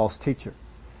be a false teacher.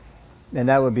 And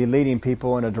that would be leading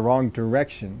people in a wrong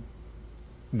direction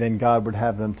than God would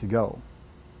have them to go.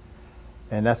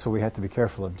 And that's what we have to be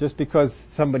careful of. Just because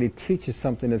somebody teaches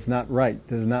something that's not right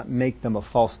does not make them a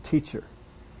false teacher.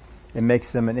 It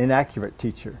makes them an inaccurate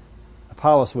teacher.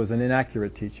 Apollos was an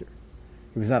inaccurate teacher.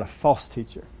 He was not a false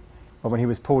teacher. But when he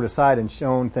was pulled aside and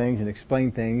shown things and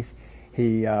explained things,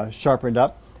 he sharpened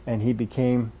up and he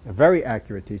became a very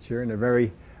accurate teacher and a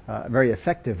very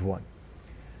effective one.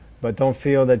 But don't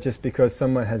feel that just because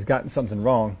someone has gotten something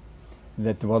wrong,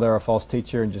 that, well, they're a false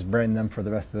teacher and just brand them for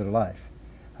the rest of their life.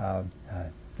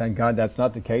 Thank God that's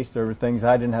not the case. There were things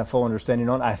I didn't have full understanding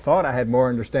on. I thought I had more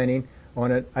understanding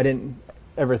on it. I didn't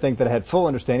ever think that I had full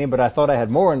understanding, but I thought I had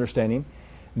more understanding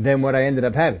than what I ended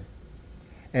up having.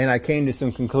 And I came to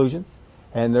some conclusions.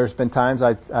 And there's been times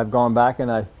I've gone back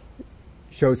and I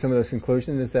showed some of those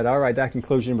conclusions and said, all right, that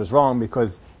conclusion was wrong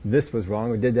because this was wrong.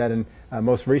 We did that in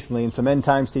most recently in some end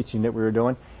times teaching that we were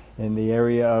doing in the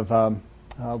area of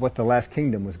what the last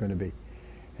kingdom was going to be.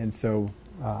 And so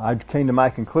I came to my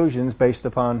conclusions based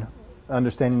upon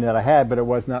understanding that I had, but it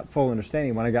was not full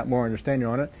understanding. When I got more understanding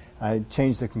on it, I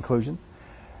changed the conclusion.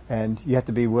 And you have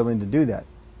to be willing to do that.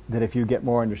 That if you get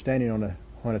more understanding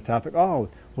on a topic, oh,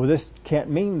 well, this can't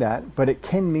mean that, but it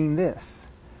can mean this.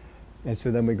 And so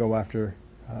then we go after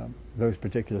those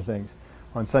particular things.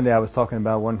 On Sunday, I was talking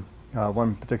about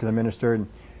one particular minister,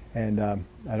 and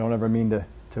I don't ever mean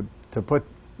to put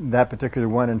that particular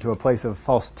one into a place of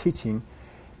false teaching.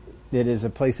 It is a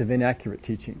place of inaccurate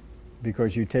teaching,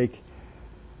 because you take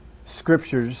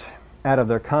scriptures out of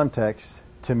their context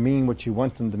to mean what you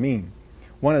want them to mean.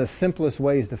 One of the simplest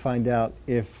ways to find out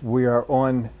if we are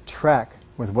on track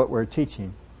with what we're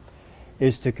teaching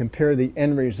is to compare the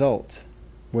end result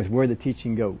with where the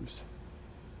teaching goes.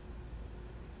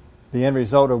 The end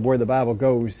result of where the Bible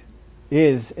goes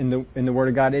is in the Word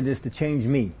of God. It is to change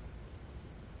me.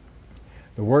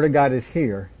 The Word of God is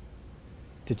here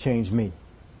to change me.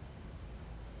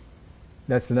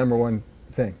 That's the number one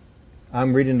thing.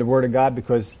 I'm reading the Word of God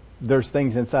because there's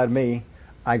things inside me.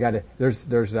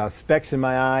 There's specks in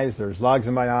my eyes. There's logs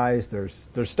in my eyes. There's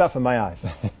stuff in my eyes.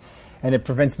 And it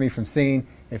prevents me from seeing.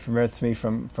 It prevents me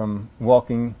from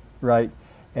walking right.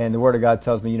 And the Word of God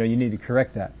tells me, you need to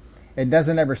correct that. It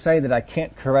doesn't ever say that I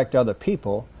can't correct other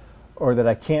people or that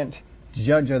I can't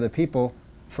judge other people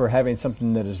for having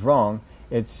something that is wrong.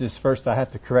 It's just first I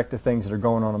have to correct the things that are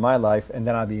going on in my life, and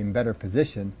then I'll be in better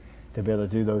position to be able to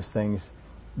do those things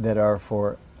that are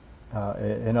for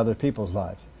in other people's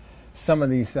lives. Some of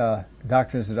these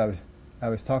doctrines that I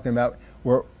was talking about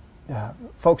were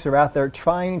folks are out there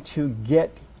trying to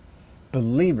get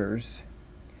believers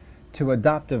to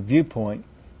adopt a viewpoint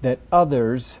that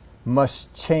others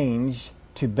must change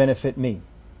to benefit me.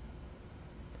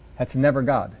 That's never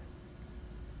God.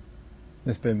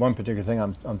 This has been one particular thing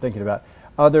I'm thinking about.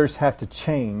 Others have to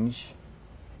change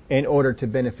in order to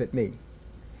benefit me.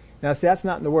 Now see, that's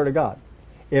not in the Word of God.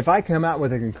 If I come out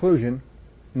with a conclusion,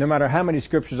 no matter how many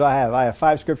scriptures I have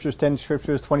 5 scriptures, 10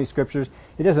 scriptures, 20 scriptures,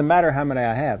 it doesn't matter how many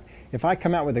I have. If I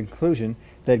come out with a conclusion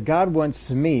that God wants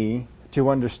me to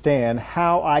understand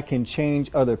how I can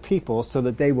change other people so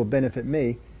that they will benefit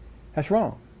me, that's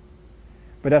wrong.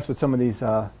 But that's what some of these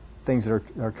things that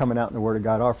are coming out in the Word of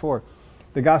God are for.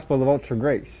 The gospel of ultra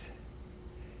grace.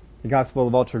 The gospel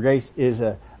of ultra grace is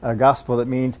a gospel that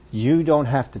means you don't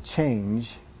have to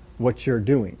change what you're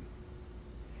doing.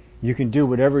 You can do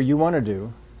whatever you want to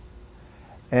do,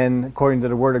 and according to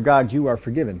the Word of God, you are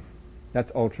forgiven.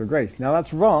 That's ultra grace. Now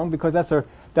that's wrong because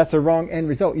that's a wrong end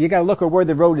result. You got to look at where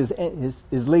the road is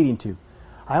leading to.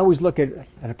 I always look at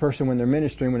a person when they're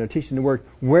ministering, when they're teaching the Word.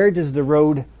 Where does the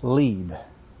road lead?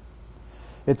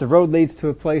 If the road leads to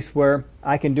a place where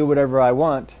I can do whatever I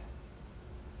want,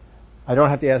 I don't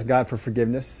have to ask God for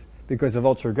forgiveness because of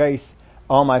ultra grace.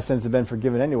 All my sins have been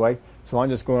forgiven anyway, so I'm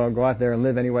just going to go out there and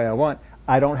live any way I want.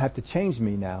 I don't have to change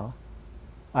me now.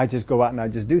 I just go out and I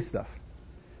just do stuff.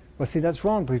 Well, see, that's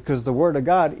wrong because the Word of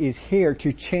God is here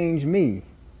to change me,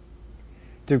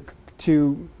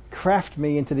 to craft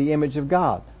me into the image of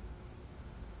God.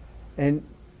 And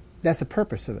that's the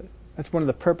purpose of it. That's one of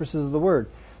the purposes of the Word.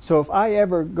 So if I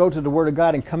ever go to the Word of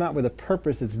God and come out with a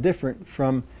purpose that's different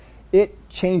from it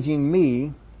changing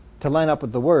me to line up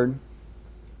with the Word,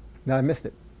 now I missed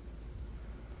it.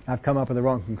 I've come up with the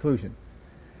wrong conclusion.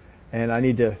 And I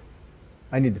need to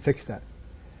fix that.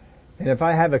 And if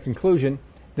I have a conclusion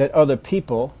that other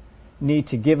people need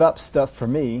to give up stuff for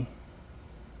me,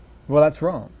 well, that's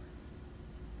wrong.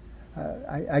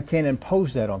 I can't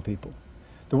impose that on people.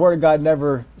 The Word of God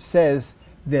never says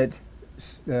that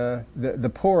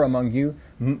the poor among you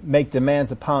make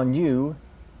demands upon you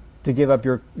to give up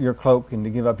your cloak and to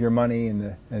give up your money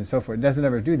and so forth. It doesn't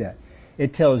ever do that.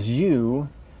 It tells you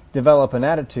develop an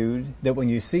attitude that when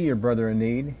you see your brother in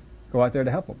need, go out there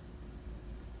to help him.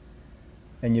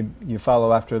 And you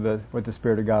follow after what the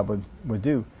Spirit of God would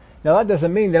do. Now that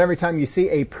doesn't mean that every time you see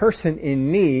a person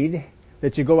in need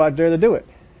that you go out there to do it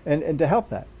and to help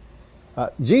that.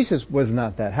 Jesus was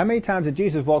not that. How many times did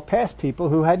Jesus walk past people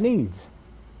who had needs?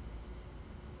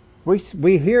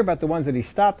 We hear about the ones that he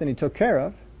stopped and he took care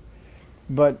of,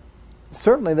 but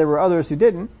certainly there were others who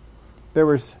didn't. There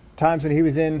was times when he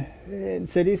was in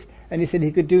cities and he said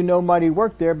he could do no mighty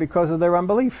work there because of their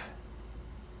unbelief.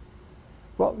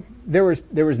 Well, there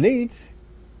was needs,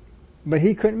 but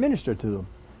he couldn't minister to them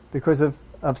because of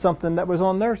something that was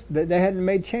on that they hadn't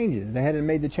made changes. They hadn't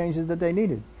made the changes that they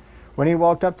needed. When he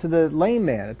walked up to the lame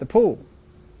man at the pool,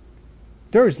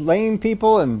 there was lame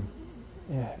people and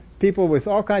people with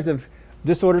all kinds of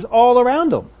disorders all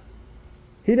around him.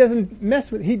 He doesn't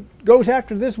mess with, he goes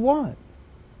after this one.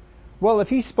 Well, if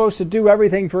he's supposed to do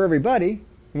everything for everybody,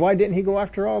 why didn't he go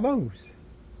after all those?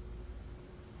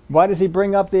 Why does he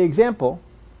bring up the example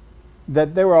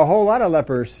that there were a whole lot of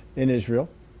lepers in Israel,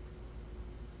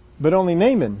 but only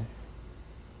Naaman,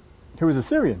 who was a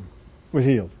Syrian, was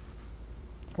healed?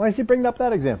 Why does he bring up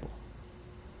that example?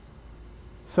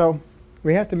 So,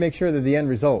 we have to make sure that the end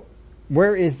result,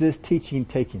 where is this teaching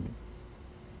taking me?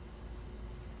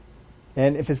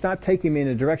 And if it's not taking me in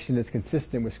a direction that's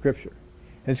consistent with Scripture,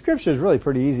 and Scripture is really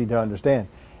pretty easy to understand.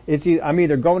 I'm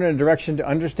either going in a direction to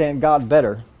understand God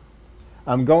better,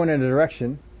 I'm going in a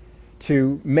direction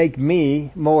to make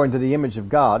me more into the image of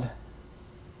God,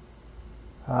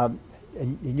 and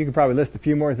you can probably list a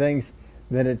few more things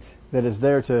that is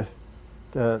there to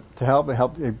help.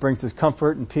 It brings us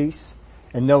comfort and peace,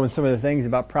 and knowing some of the things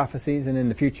about prophecies and in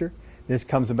the future. This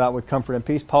comes about with comfort and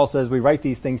peace. Paul says, we write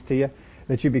these things to you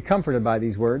that you be comforted by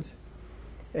these words.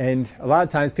 And a lot of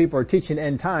times people are teaching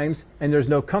end times and there's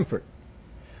no comfort.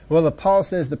 Well, if Paul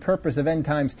says the purpose of end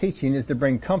times teaching is to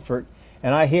bring comfort,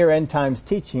 and I hear end times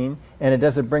teaching and it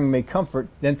doesn't bring me comfort,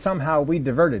 then somehow we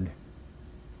diverted.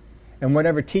 And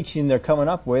whatever teaching they're coming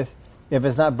up with, if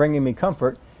it's not bringing me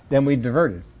comfort, then we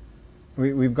diverted.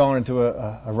 We've gone into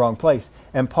a wrong place.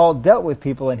 And Paul dealt with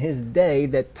people in his day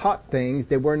that taught things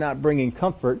that were not bringing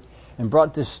comfort and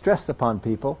brought distress upon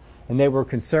people. And they were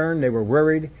concerned, they were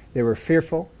worried, they were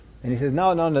fearful. And he says,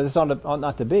 no, this ought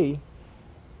not to be.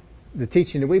 The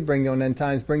teaching that we bring on end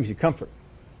times brings you comfort.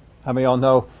 How many of y'all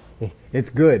know it's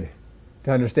good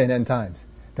to understand end times,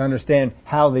 to understand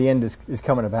how the end is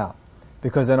coming about?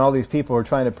 Because then all these people are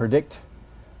trying to predict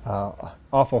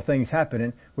awful things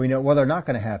happening. We know, well, they're not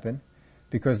going to happen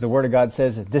because the Word of God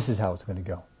says that this is how it's going to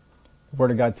go. The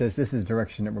Word of God says this is the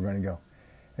direction that we're going to go.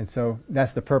 And so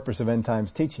that's the purpose of end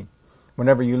times teaching.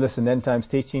 Whenever you listen to end times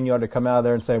teaching, you ought to come out of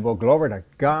there and say, well, glory to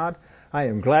God. I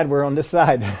am glad we're on this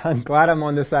side. I'm glad I'm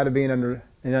on this side of being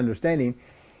in understanding.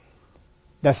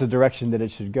 That's the direction that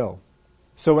it should go.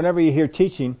 So whenever you hear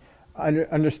teaching,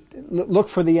 look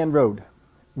for the end road.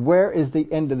 Where is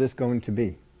the end of this going to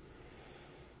be?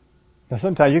 Now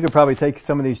sometimes you could probably take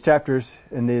some of these chapters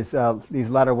in these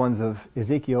latter ones of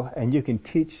Ezekiel and you can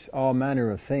teach all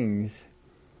manner of things,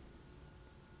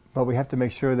 but we have to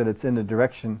make sure that it's in the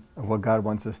direction of what God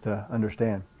wants us to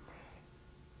understand.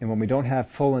 And when we don't have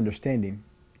full understanding,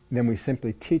 then we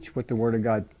simply teach what the Word of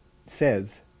God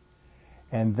says,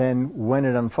 and then when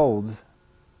it unfolds,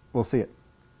 we'll see it.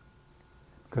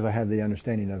 Because I have the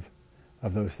understanding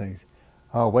of those things.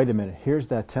 Oh, wait a minute, here's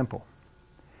that temple.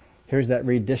 Here's that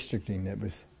redistricting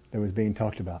that was being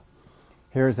talked about.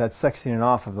 Here's that sectioning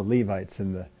off of the Levites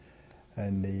and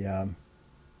the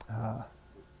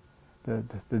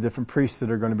different priests that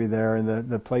are going to be there, and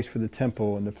the place for the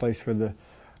temple and the place for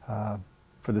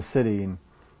the city, and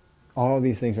all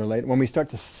these things are laid. When we start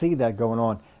to see that going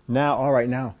on,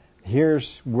 now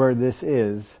here's where this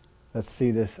is. Let's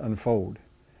see this unfold.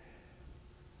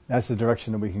 That's the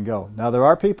direction that we can go. Now there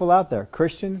are people out there,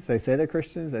 Christians, they say they're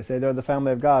Christians, they say they're the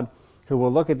family of God, who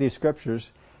will look at these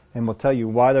scriptures and will tell you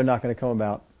why they're not going to come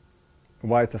about,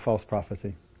 why it's a false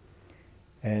prophecy.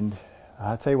 And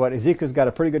I'll tell you what, Ezekiel's got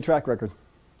a pretty good track record.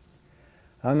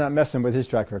 I'm not messing with his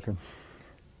track record.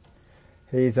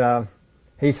 He's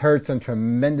heard some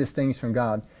tremendous things from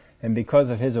God, and because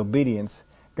of his obedience,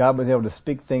 God was able to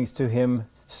speak things to him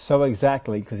so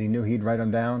exactly because he knew he'd write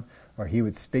them down, or he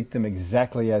would speak them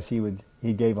exactly as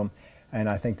he gave them. And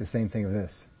I think the same thing of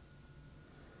this.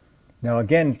 Now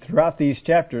again, throughout these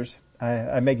chapters,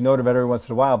 I make note of it every once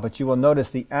in a while, but you will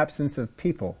notice the absence of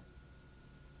people.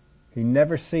 He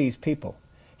never sees people.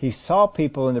 He saw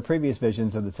people in the previous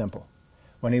visions of the temple.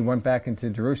 When he went back into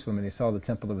Jerusalem and he saw the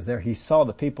temple that was there, he saw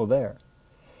the people there.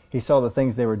 He saw the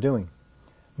things they were doing.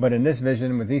 But in this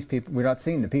vision with these people, we're not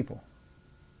seeing the people.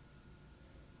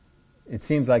 It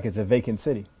seems like it's a vacant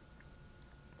city,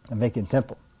 a vacant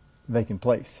temple, a vacant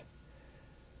place.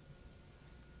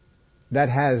 That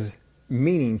has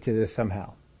meaning to this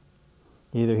somehow.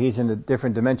 Either he's in a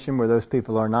different dimension where those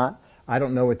people are not. I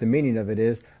don't know what the meaning of it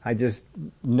is. I just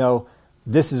know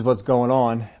this is what's going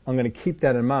on. I'm going to keep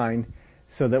that in mind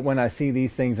so that when I see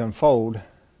these things unfold,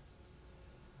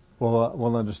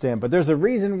 we'll understand. But there's a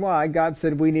reason why God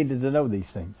said we needed to know these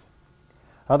things.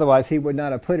 Otherwise, he would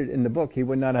not have put it in the book. He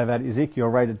would not have had Ezekiel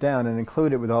write it down and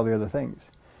include it with all the other things.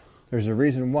 There's a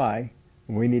reason why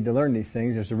we need to learn these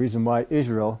things. There's a reason why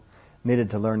Israel needed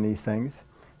to learn these things.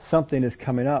 Something is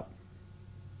coming up.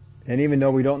 And even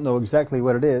though we don't know exactly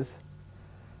what it is,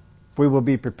 we will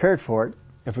be prepared for it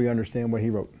if we understand what he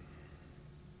wrote.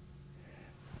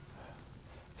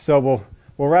 So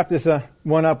we'll wrap this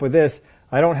one up with this.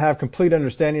 I don't have complete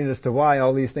understanding as to why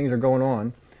all these things are going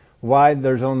on. Why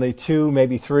there's only 2,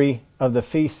 maybe 3 of the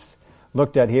feasts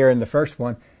looked at here, and the first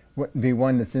one would be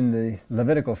one that's in the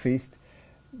Levitical feast.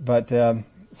 But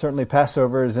certainly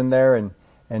Passover is in there,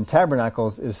 and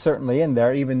Tabernacles is certainly in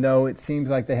there, even though it seems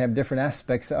like they have different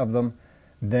aspects of them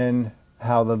than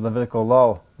how the Levitical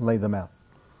law laid them out.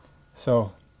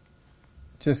 So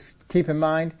just keep in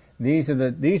mind, these are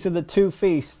the 2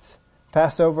 feasts,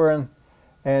 Passover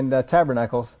and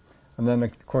Tabernacles, and then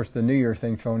of course the New Year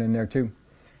thing thrown in there too.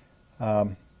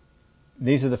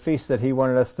 These are the feasts that he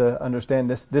wanted us to understand.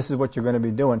 This is what you're going to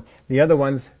be doing. The other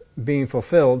ones being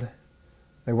fulfilled,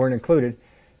 they weren't included.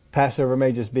 Passover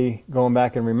may just be going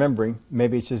back and remembering.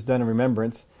 Maybe it's just done in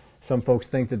remembrance. Some folks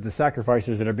think that the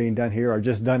sacrifices that are being done here are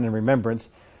just done in remembrance.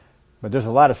 But there's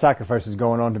a lot of sacrifices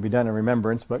going on to be done in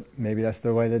remembrance, but maybe that's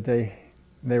the way that they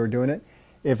were doing it.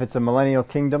 If it's a millennial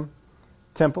kingdom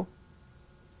temple,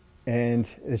 and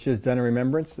it's just done in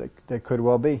remembrance, that could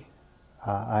well be.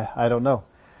 I don't know.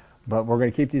 But we're going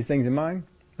to keep these things in mind,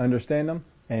 understand them,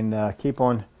 and keep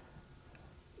on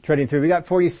treading through. We got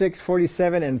 46,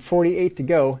 47, and 48 to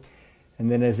go, and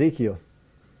then Ezekiel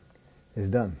is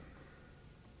done.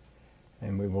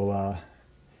 And we will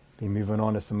be moving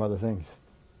on to some other things.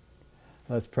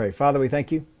 Let's pray. Father, we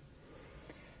thank you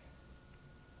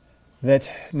that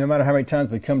no matter how many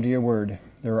times we come to your word,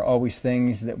 there are always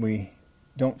things that we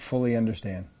don't fully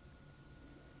understand.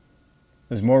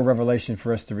 There's more revelation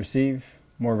for us to receive,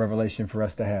 more revelation for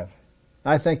us to have.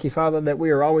 I thank you, Father, that we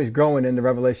are always growing in the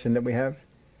revelation that we have.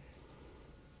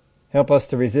 Help us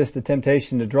to resist the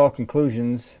temptation to draw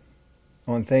conclusions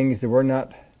on things that we're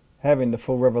not having the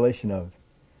full revelation of.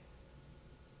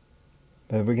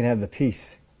 But we can have the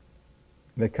peace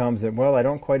that comes that, well, I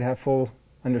don't quite have full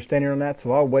understanding on that,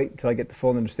 so I'll wait until I get the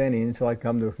full understanding until I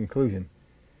come to a conclusion.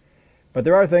 But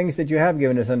there are things that you have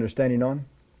given us understanding on,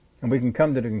 and we can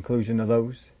come to the conclusion of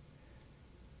those.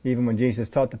 Even when Jesus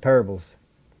taught the parables,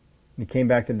 he came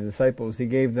back to the disciples, he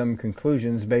gave them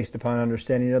conclusions based upon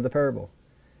understanding of the parable.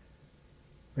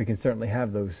 We can certainly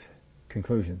have those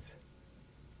conclusions.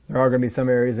 There are going to be some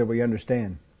areas that we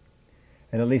understand,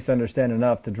 and at least understand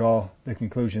enough to draw the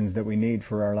conclusions that we need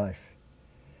for our life.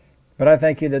 But I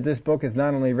thank you that this book is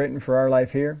not only written for our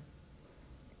life here,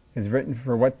 it's written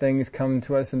for what things come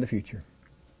to us in the future.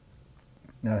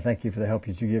 Now I thank you for the help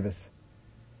that you give us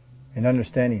in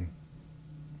understanding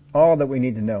all that we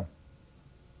need to know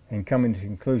and coming to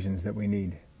conclusions that we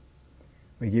need.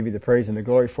 We give you the praise and the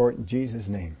glory for it in Jesus'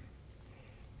 name.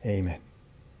 Amen.